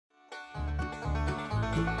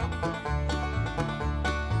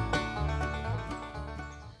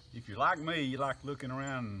If you're like me, you like looking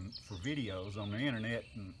around for videos on the internet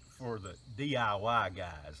and for the DIY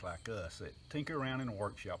guys like us that tinker around in the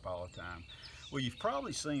workshop all the time. Well, you've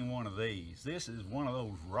probably seen one of these. This is one of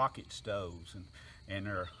those rocket stoves, and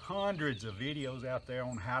there are hundreds of videos out there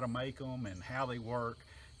on how to make them and how they work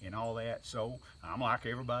and all that. So I'm like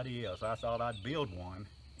everybody else. I thought I'd build one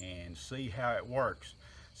and see how it works.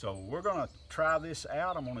 So we're gonna try this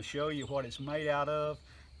out. I'm gonna show you what it's made out of,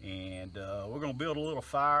 and we're gonna build a little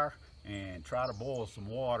fire and try to boil some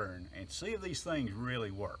water and see if these things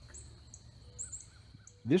really work.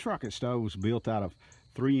 This rocket stove was built out of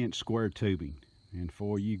 3-inch square tubing, and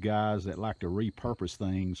for you guys that like to repurpose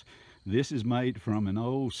things, this is made from an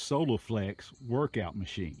old Solaflex workout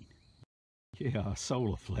machine. Yeah,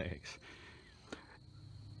 Solaflex.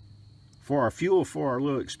 For our fuel for our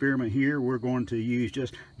little experiment here, we're going to use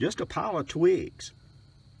just a pile of twigs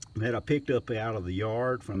that I picked up out of the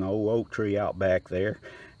yard from the old oak tree out back there.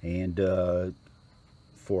 And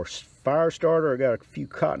for fire starter, I got a few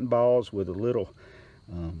cotton balls with a little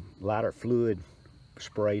lighter fluid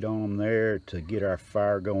sprayed on them there to get our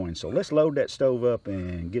fire going. So let's load that stove up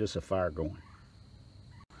and get us a fire going.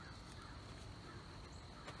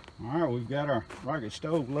 All right, we've got our rocket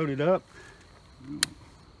stove loaded up.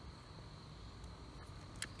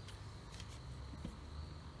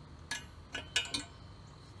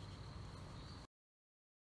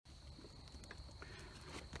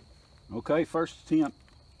 Okay, first attempt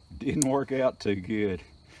didn't work out too good.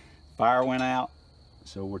 Fire went out,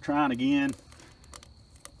 so we're trying again.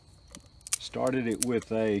 Started it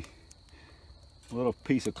with a little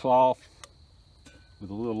piece of cloth with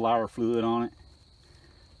a little lighter fluid on it.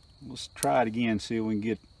 Let's try it again, see if we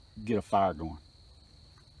can get a fire going.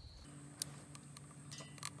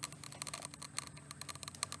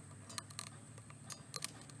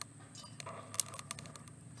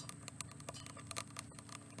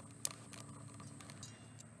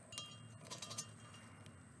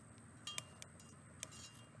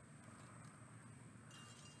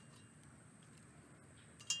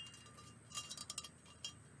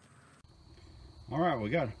 All right, we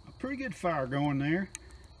got a pretty good fire going there.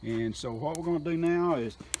 And so what we're going to do now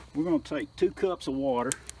is we're going to take 2 cups of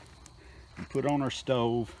water and put it on our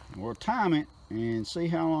stove. And we'll time it and see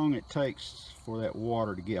how long it takes for that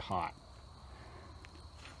water to get hot.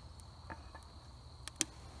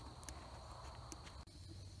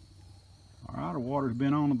 All right, our water's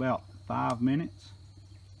been on about 5 minutes.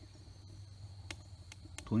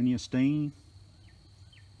 Plenty of steam.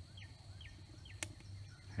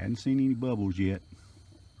 Hadn't seen any bubbles yet.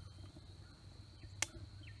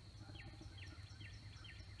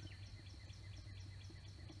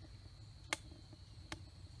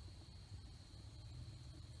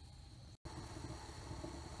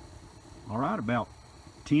 All right, about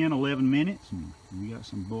 10-11 minutes and we got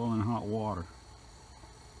some boiling hot water.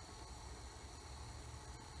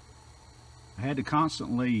 I had to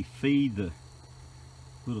constantly feed the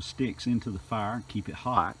little sticks into the fire and keep it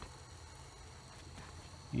hot.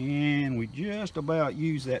 And we just about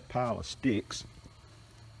used that pile of sticks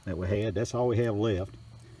that we had. That's all we have left.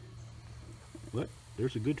 But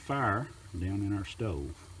there's a good fire down in our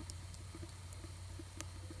stove.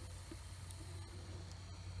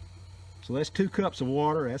 So that's 2 cups of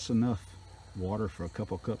water. That's enough water for a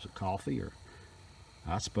couple of cups of coffee, or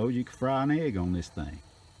I suppose you could fry an egg on this thing.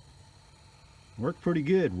 Worked pretty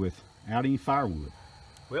good without any firewood.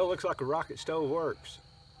 Well, it looks like a rocket stove works.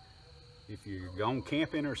 If you're going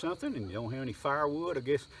camping or something and you don't have any firewood, I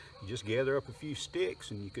guess you just gather up a few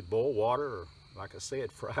sticks and you could boil water, or like I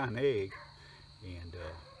said, fry an egg. And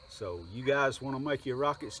so you guys want to make you a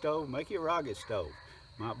rocket stove, make you a rocket stove.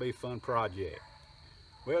 Might be a fun project.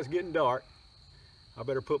 Well, it's getting dark. I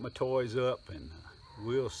better put my toys up, and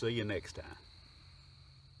we'll see you next time.